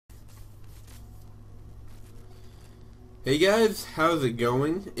Hey guys, how's it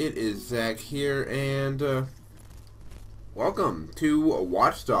going? It is Zach here, and welcome to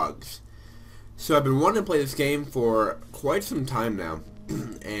Watch Dogs. So I've been wanting to play this game for quite some time now,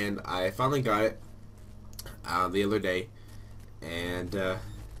 and I finally got it the other day, and I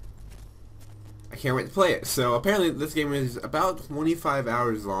can't wait to play it. So apparently this game is about 25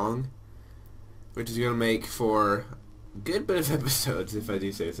 hours long, which is going to make for a good bit of episodes if I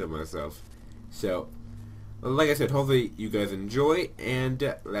do say so myself. So like I said, hopefully you guys enjoy,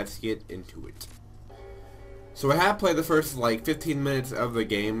 and let's get into it. So I have played the first like 15 minutes of the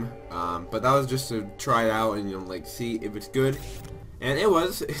game, but that was just to try it out and like see if it's good, and it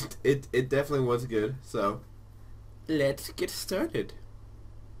was. It definitely was good. So let's get started.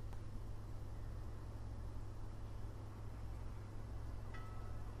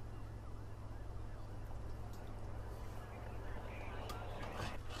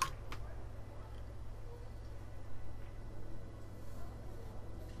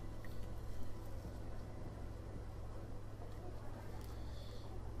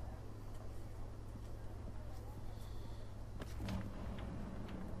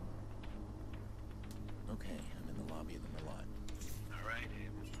 Okay, I'm in the lobby of the Merlot. Alright,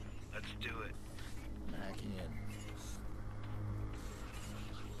 let's do it. Back in.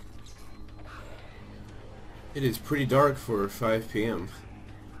 It is pretty dark for 5 p.m.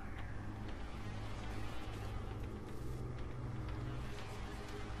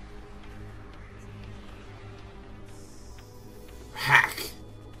 Hack.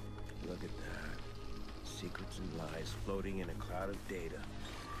 Look at that. Secrets and lies floating in a cloud of data.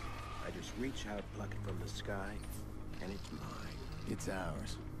 I just reach out, pluck it from the sky, and it's mine. It's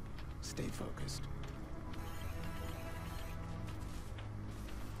ours. Stay focused.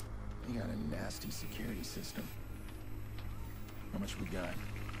 You got a nasty security system. How much we got?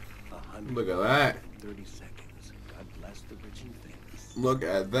 130 Look at that. seconds. God bless the rich and famous. Look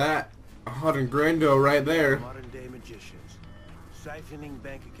at that. 100 grando right there. Modern day magicians, siphoning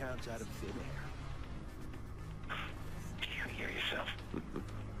bank accounts out of thin air. Can you hear yourself?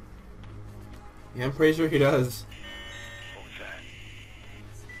 Yeah, I'm pretty sure he does. What was that?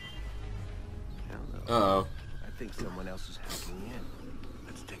 Hell no. Uh-oh. I think someone else is hacking in.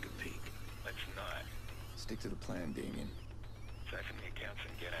 Let's take a peek. Let's not. Stick to the plan, Damien. Siphon the accounts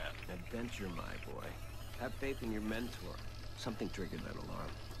and get out. Adventure, my boy. Have faith in your mentor. Something triggered that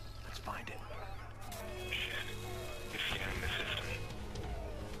alarm. Let's find it. Shit. You're scanning the system.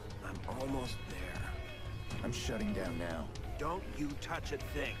 I'm almost there. I'm shutting down now. Don't you touch a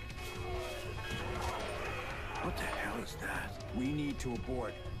thing. What the hell is that? We need to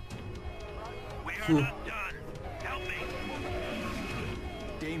abort. We are not done. Help me.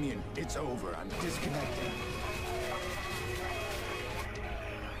 Damien, it's over. I'm disconnecting.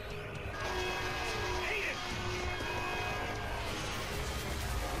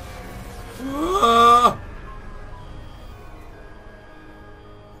 Ah!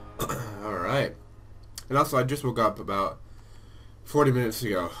 Alright. And also, I just woke up about 40 minutes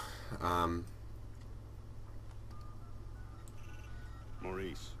ago.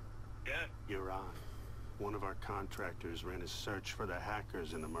 Maurice. Yeah? You're on. One of our contractors ran a search for the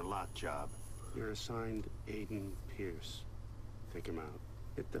hackers in the Merlot job. You're assigned Aiden Pierce. Take him out.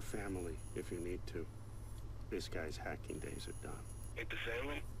 Hit the family if you need to. This guy's hacking days are done. Hit the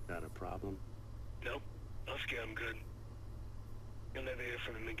family? Got a problem? Nope. Husky, I'm good. You'll never hear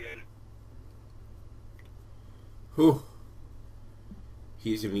from him again. Whew.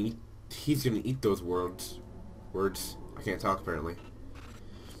 He's gonna eat those words. I can't talk apparently.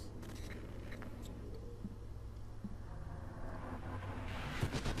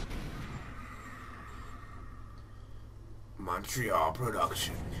 Montreal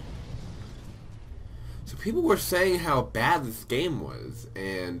production. So people were saying how bad this game was,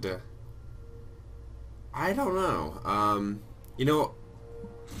 and I don't know. You know,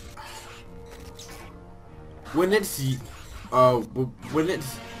 when it's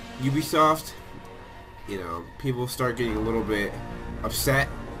Ubisoft, you know, people start getting a little bit upset.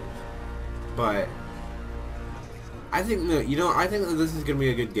 But I think that, you know, I think that this is gonna be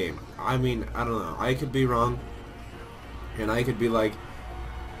a good game. I mean, I don't know. I could be wrong, and I could be like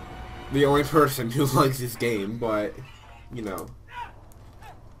the only person who likes this game, but you know.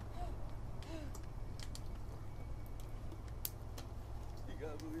 You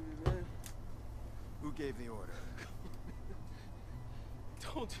gotta believe me, man. Who gave the order?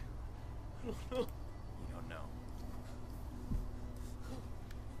 Don't. I don't know. You don't know.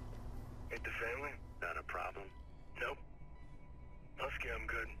 Hit the family? Not a problem. Nope. Husky, I'm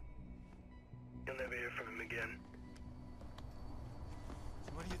good. You'll never hear from him again.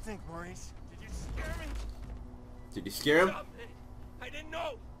 So what do you think, Maurice? Did you scare me? Did you scare him? Stop, man. I didn't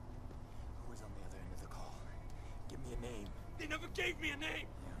know. Who was on the other end of the call? Give me a name. They never gave me a name.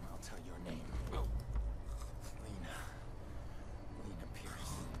 Yeah, I'll tell your name. Oh. Lena. Lena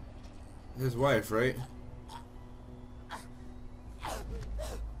Pierce. His wife, right?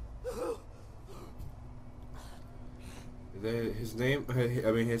 Is that his name?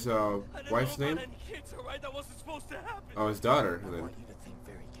 I mean, his wife's name? I didn't know about any kids, alright? That wasn't supposed to happen. Oh, his daughter. I Then. want you to think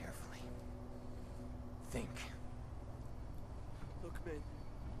very carefully. Think. Look, man.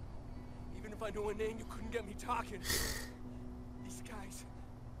 Even if I knew a name, you couldn't get me talking. These guys.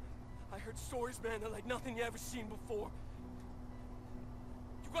 I heard stories, man, they're like nothing you ever seen before.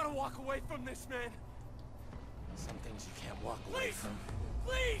 You gotta walk away from this, man. Some things you can't walk away Please! from.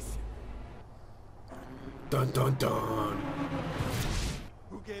 Please! Dun dun dun.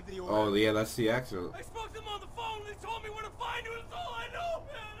 Who gave the order? Oh yeah, that's the accident. I spoke to them on the phone. They told me where to find you. That's all I know,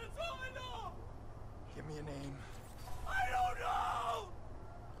 man. That's all I know. Give me a name. I don't know.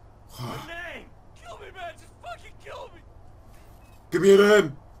 A name. Kill me, man. Just fucking kill me. Give me a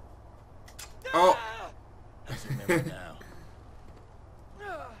name. Oh. Ah! Let's remember now.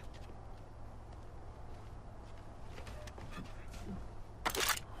 Ah!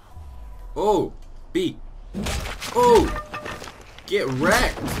 Oh. B. Oh. Get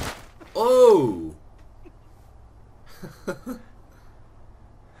wrecked. Oh.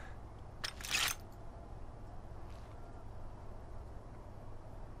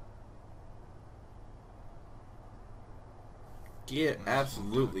 Get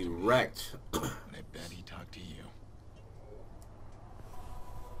absolutely wrecked. I bet he talked to you.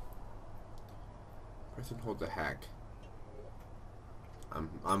 Press and hold the hack.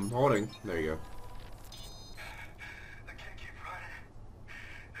 I'm holding. There you go. I can't keep running.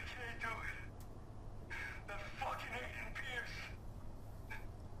 I can't do it. That fucking Aiden Pierce.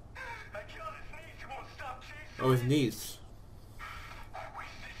 I killed his niece. He won't stop chasing Oh, his me. niece. Who is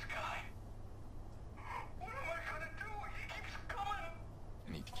this guy? What am I gonna do? He keeps coming. I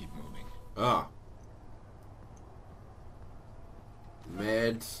need to keep moving. Ah.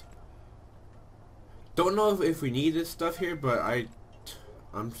 Meds. Don't know if we need this stuff here, but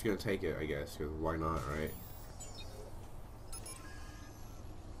I'm just gonna take it, I guess, because why not, right?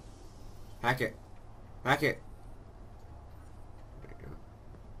 Hack it. Hack it. There you go.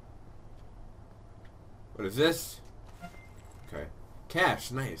 What is this? Okay.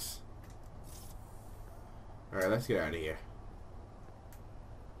 Cash, nice. Alright, let's get out of here.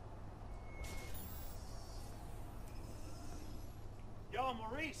 Yo,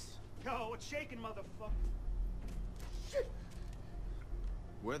 Maurice! Yo, what's shaking, motherfucker?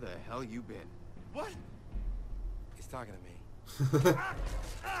 Where the hell you been? What? He's talking to me.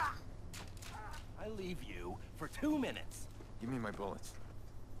 I leave you for 2 minutes. Give me my bullets.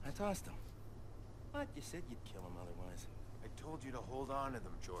 I tossed him. What? You said you'd kill him otherwise. I told you to hold on to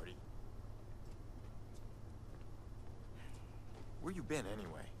them, Jordy. Where you been,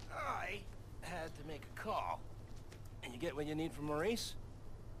 anyway? I had to make a call. And you get what you need from Maurice?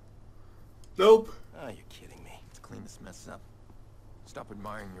 Nope. Oh, you're kidding me. Let's clean this mess up. Stop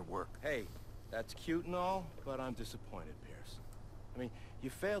admiring your work. Hey, that's cute and all, but I'm disappointed, Pierce. I mean, you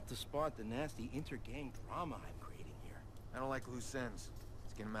failed to spot the nasty inter-gang drama I'm creating here. I don't like loose ends.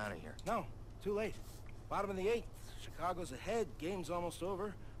 Let's get him out of here. No, too late. Bottom of the 8th. Chicago's ahead. Game's almost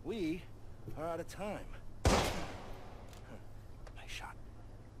over. We are out of time. Huh. Nice shot.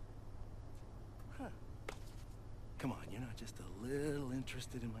 Huh. Come on, you're not just a little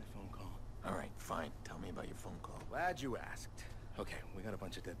interested in my phone call. All right, fine. Tell me about your phone call. Glad you asked. Okay, we got a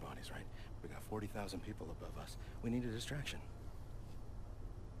bunch of dead bodies, right? We got 40,000 people above us. We need a distraction.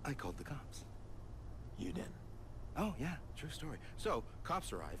 I called the cops. You did. Oh, yeah, true story. So,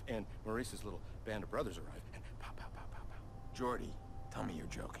 cops arrive, and Maurice's little band of brothers arrive, and pow, pow, pow, pow, pow. Jordy, tell me you're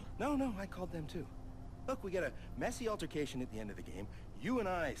joking. No, I called them too. Look, we get a messy altercation at the end of the game. You and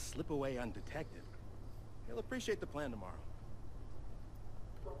I slip away undetected. He'll appreciate the plan tomorrow.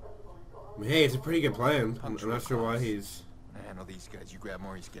 Hey, it's a pretty good plan. I'm Punctual not sure why cops. he's... I handle these guys. You grab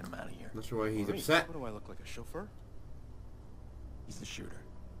Maurice, get him out of here. Not sure why he's Maurice, upset. What do I look like, a chauffeur? He's the shooter.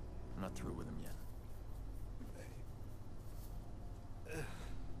 I'm not through with him yet.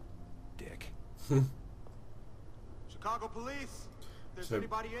 Dick. Chicago police! If there's So I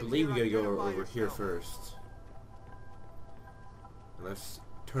anybody in believe we here, gotta go identify over here yourself. first. Let's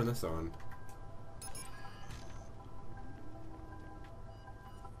turn this on.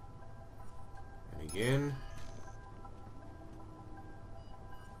 And again.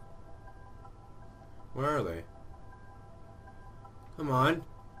 Where are they? Come on.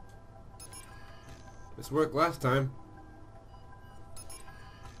 This worked last time.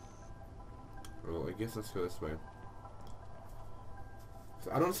 Well, I guess let's go this way.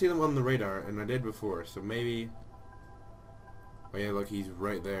 So I don't see them on the radar, and I did before, so maybe... Oh yeah, look, he's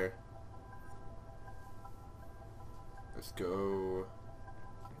right there. Let's go...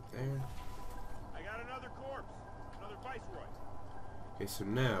 Right there. I got another corpse. Another Viceroy. Okay, so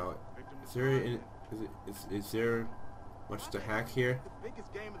now... Victim Is there, is there much to hack here? The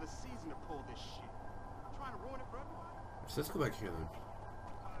biggest game of the season to pull this shit. Trying to ruin it for everybody? So let's go back here then.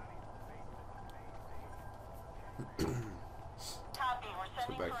 Copy, we're So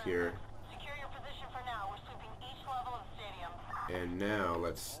sending back forensics. here. Secure your position for now. We're sweeping each level of the stadium. And now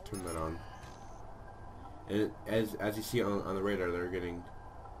let's turn that on. And as you see on the radar, they're getting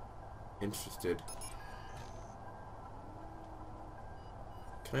interested.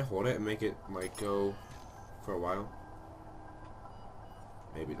 Can I hold it and make it like go for a while?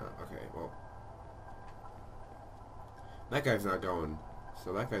 Maybe not. Okay, well. That guy's not going.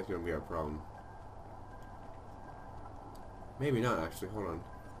 So that guy's gonna be our problem. Maybe not actually, hold on.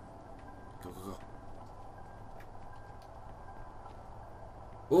 Go, go, go.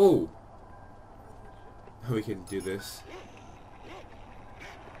 Oh! We can do this.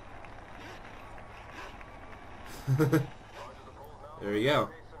 There we go.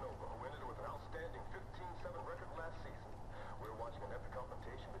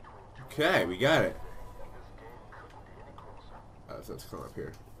 Okay, we got it. So let's come up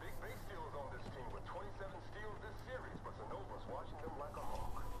here.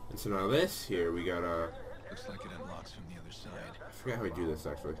 And so now this here, we got Looks like it unlocks from the other side. I forgot how we do this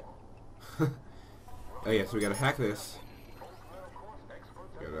actually. Oh yeah, so we gotta hack this.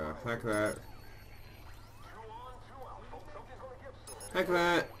 Gotta hack that. Hack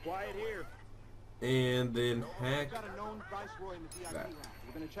that. Quiet here. And then hack Got a known Viceroy in the VIP that. lounge.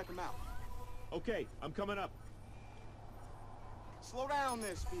 We're gonna check him out. Okay, I'm coming up. Slow down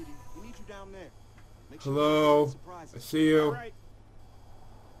there, Speedy. We need you down there. Make sure Hello. you don't get I surprises. see you. All right.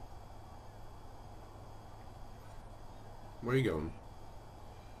 Where are you going?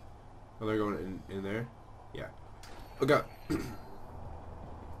 Oh, they're going in there? Yeah. Okay.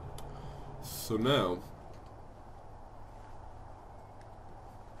 So now...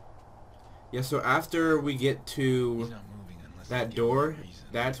 Yeah, so after we get to He's not moving unless I that give door, him a reason.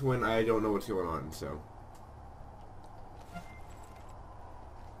 that's when I don't know what's going on, so...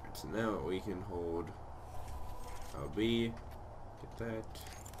 So now we can hold LB, get that,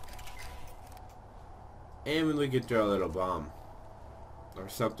 and then we get to our little bomb, or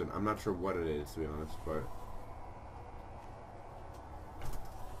something. I'm not sure what it is, to be honest, but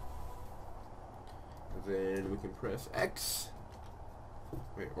then we can press X,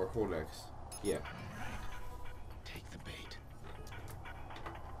 wait, or hold X, yeah. Alright. Take the bait.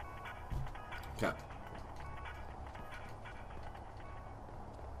 Okay.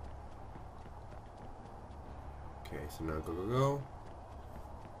 Okay, so now go, go, go.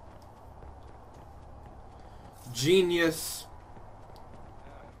 Genius!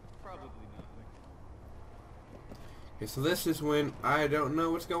 Probably nothing. Okay, so this is when I don't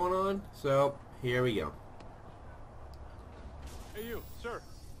know what's going on, so here we go. Hey, you, sir.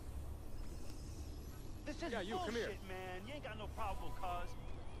 This is Yeah, you, come bullshit, here. man. You ain't got no problem, cuz.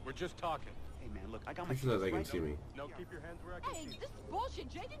 We're just talking. Hey, man, look, I got my Make sure that they keys, can right? see me. No, keep your hands where I can Hey, see. this is bullshit.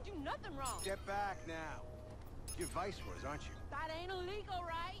 Jay didn't do nothing wrong. Get back now. You're Viceroys, aren't you? That ain't illegal,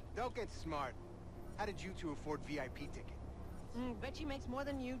 right? Don't get smart. How did you two afford VIP ticket? Bet you makes more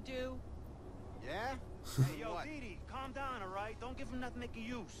than you do. Yeah? Hey, yo, What? Dee Dee, calm down, all right? Don't give him nothing they can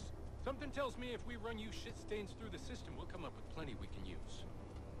use. Something tells me if we run you shit stains through the system, we'll come up with plenty we can use.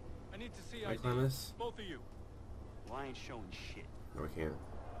 I need to see Can I ID. climb this? Both of you. Well, I ain't showing shit. No, I can't.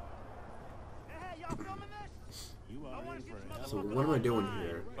 Hey, y'all filming this? You are in for it. So what am I doing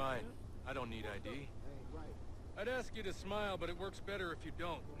here? Fine. I don't need ID. I'd ask you to smile, but it works better if you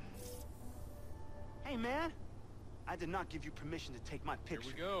don't. Hey, man. I did not give you permission to take my Here picture.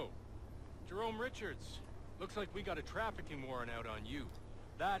 we go. Jerome Richards. Looks like we got a trafficking warrant out on you.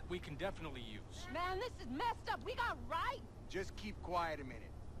 That we can definitely use. Man, this is messed up. We got rights. Just keep quiet a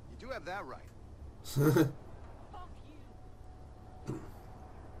minute. You do have that right. Fuck you.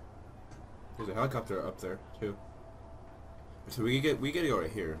 There's a helicopter up there too. So we gotta go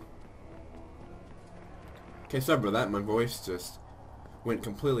right here. Okay, sorry about that. My voice just went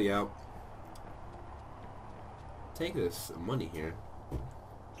completely out. Take this money here.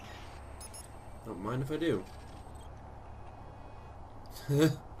 Don't mind if I do.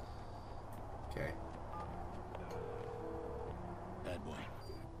 Okay. Bad boy.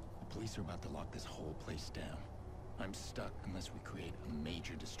 The police are about to lock this whole place down. I'm stuck unless we create a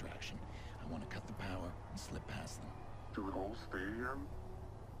major distraction. I want to cut the power and slip past them. To the whole stadium?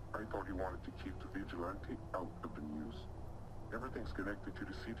 I thought he wanted to keep the vigilante out of the news. Everything's connected to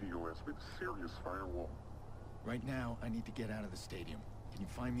the CTOS with a serious firewall. Right now, I need to get out of the stadium. Can you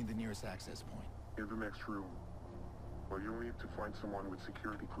find me the nearest access point? In the next room. Well, you'll need to find someone with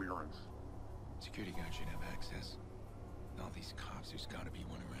security clearance. Security guard should have access. All these cops, there's gotta be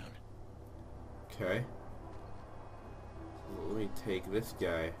one around. Okay. Well, let me take this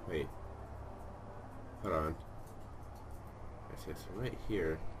guy. Wait. Hold on. I see it's right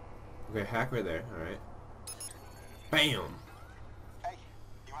here. Okay, hack right there. Alright. BAM! Hey,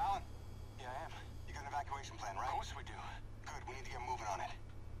 you Alan? Yeah, I am. You got an evacuation plan, right? Of course we do. Good, we need to get moving on it.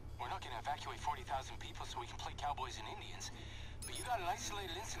 We're not gonna evacuate 40,000 people so we can play cowboys and Indians. But you got an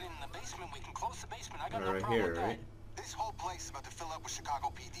isolated incident in the basement, we can close the basement. I got no right problem here, with that. right? This whole place is about to fill up with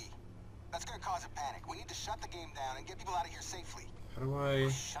Chicago PD. That's gonna cause a panic. We need to shut the game down and get people out of here safely. How do I...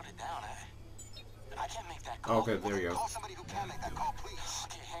 Shut it down, I can't make that call. Oh, okay, there we go. Call somebody who can make that call, please.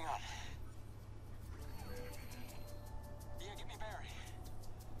 Okay, hang on. Yeah, give me Barry.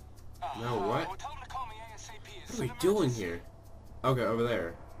 Now what? Well, tell him to call me ASAP. What are we doing here? Okay, over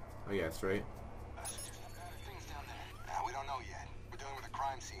there. I guess, right? Things down there. Nah, we don't know yet. We're dealing with a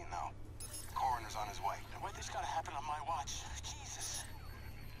crime scene, though. The coroner's on his way. Why this gotta happen on my watch? Jesus.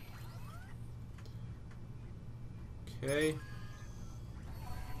 Okay.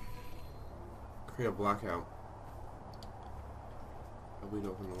 Create a blackout. We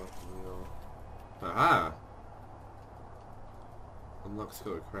open the left window. Aha! Unlock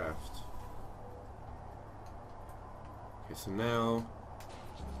skill to craft. Okay, so now...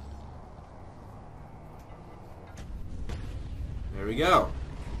 There we go!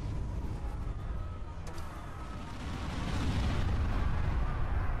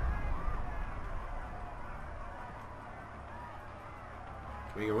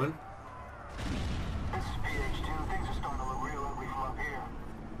 Can we go in? This is PH2. Things are starting to look real ugly from up here.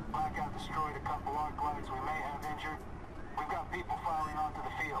 Blackout destroyed a couple arc lights we may have injured. We've got people filing onto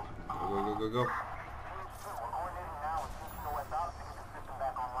the field. Go, go, go, go, go.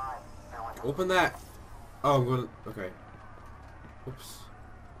 Open that! Oh, I'm going... Okay. Oops.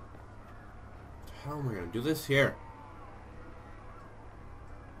 How am I gonna do this here?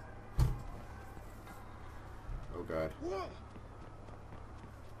 Oh god.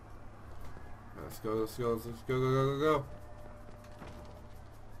 Let's go, let's go, let's go, go, go, go, go.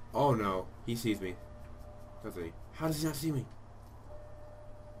 Oh no, he sees me. Doesn't he? How does he not see me?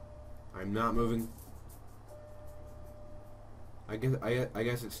 I'm not moving. I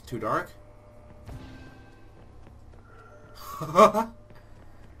guess it's too dark.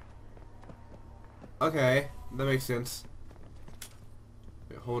 Okay, that makes sense.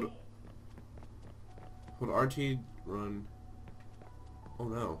 Wait, hold RT, run. Oh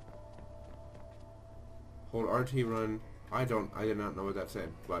no. Hold RT, run. I did not know what that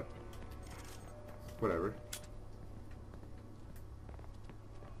said, but whatever.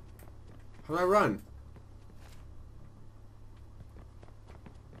 How do I run?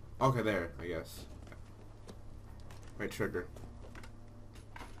 Okay, there, I guess. Right trigger.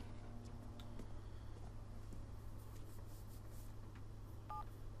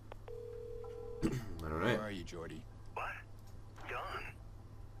 Alright. Where are you, Jordy? What? Gone.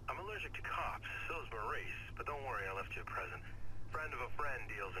 I'm allergic to cops, so's Maurice, but don't worry, I left you a present. Friend of a friend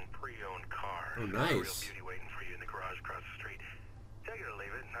deals in pre-owned cars. Oh, Got a real nice. beauty waiting for you in the garage across the street. Take it or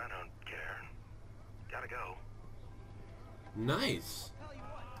leave it, I don't care. Gotta go. Nice.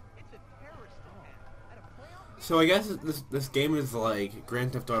 So I guess this game is like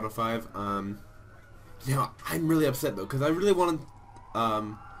Grand Theft Auto 5. Now I'm really upset though, because I really wanted,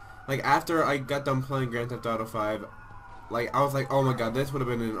 like after I got done playing Grand Theft Auto 5, like I was like, oh my god, this would have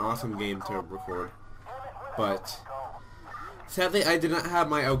been an awesome game to record. But sadly, I did not have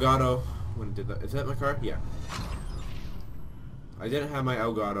my Elgato. When did that? Is that my car? Yeah. I didn't have my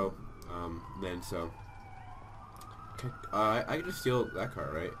Elgato then, so I could just steal that car,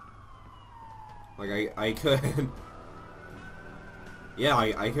 right? Like I could. Yeah,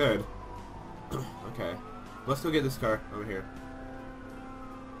 I could. Okay, let's go get this car over here.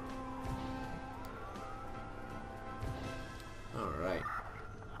 All right.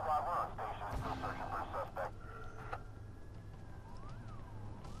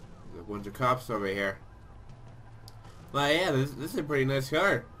 There's a bunch of cops over here. Well, yeah, this is a pretty nice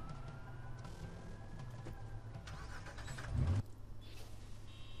car.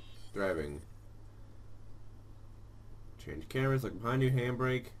 Driving. Change cameras, look behind you,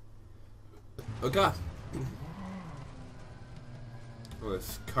 handbrake. Oh god! Oh,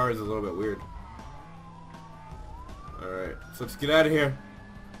 this car is a little bit weird. Alright, so let's get out of here.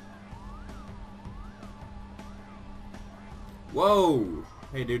 Whoa!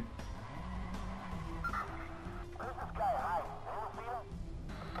 Hey, dude. There's this guy hiding.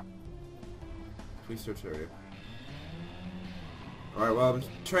 Please search area. Alright, well, I'm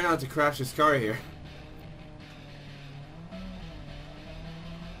trying not to crash this car here.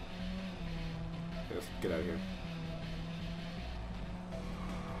 Okay, let's get out of here.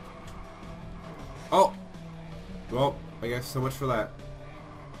 Oh! Well, I guess so much for that.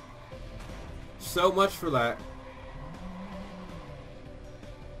 So much for that.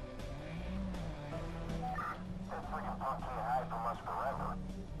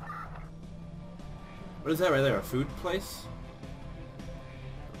 What is that right there? A food place?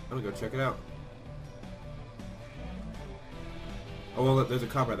 I'm gonna go check it out. Oh well, there's a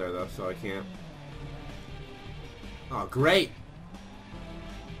cop right there though, so I can't. Oh, great!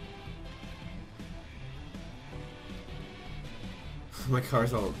 My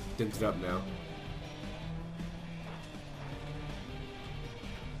car's all dented up now.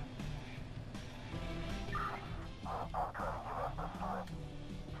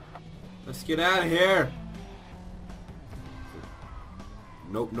 Let's get out of here!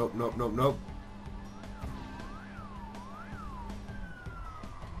 Nope, nope, nope, nope, nope.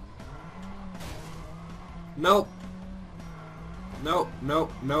 Nope. Nope,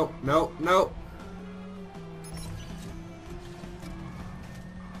 nope, nope, nope, nope.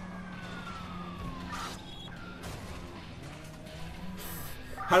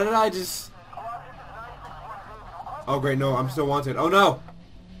 How did I just... Oh great, no, I'm still wanted. Oh no!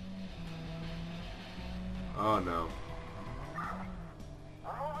 Oh no.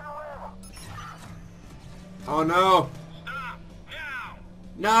 Oh no!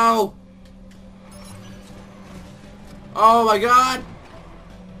 No! Oh my god!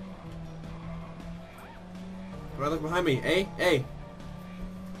 What do I look behind me? Hey, hey!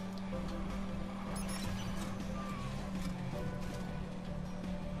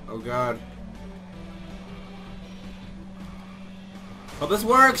 Oh god. Oh, this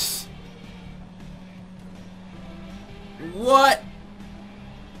works! What?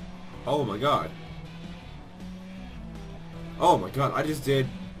 Oh my god. Oh my god, I just did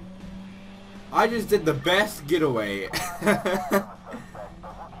the best getaway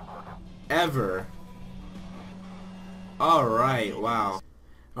ever. Alright, wow.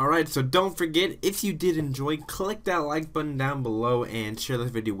 Alright, so don't forget, if you did enjoy, click that like button down below and share this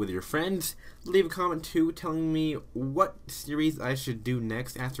video with your friends. Leave a comment too telling me what series I should do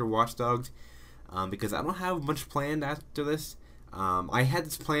next after Watch Dogs, because I don't have much planned after this. I had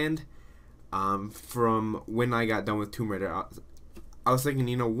this planned from when I got done with Tomb Raider. I was thinking,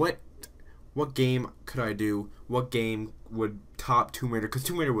 you know, what game could I do? What game would top Tomb Raider? Because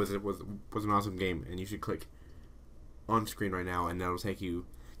Tomb Raider was an awesome game, and you should click on screen right now, and that'll take you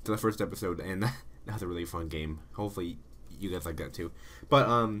to the first episode, and that's a really fun game. Hopefully, you guys like that too.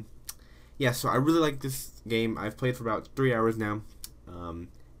 But yeah, so I really like this game. I've played for about 3 hours now, and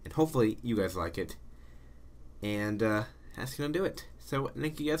hopefully you guys like it. And that's gonna do it. So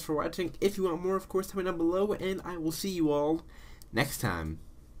thank you guys for watching. If you want more, of course, comment down below, and I will see you all next time.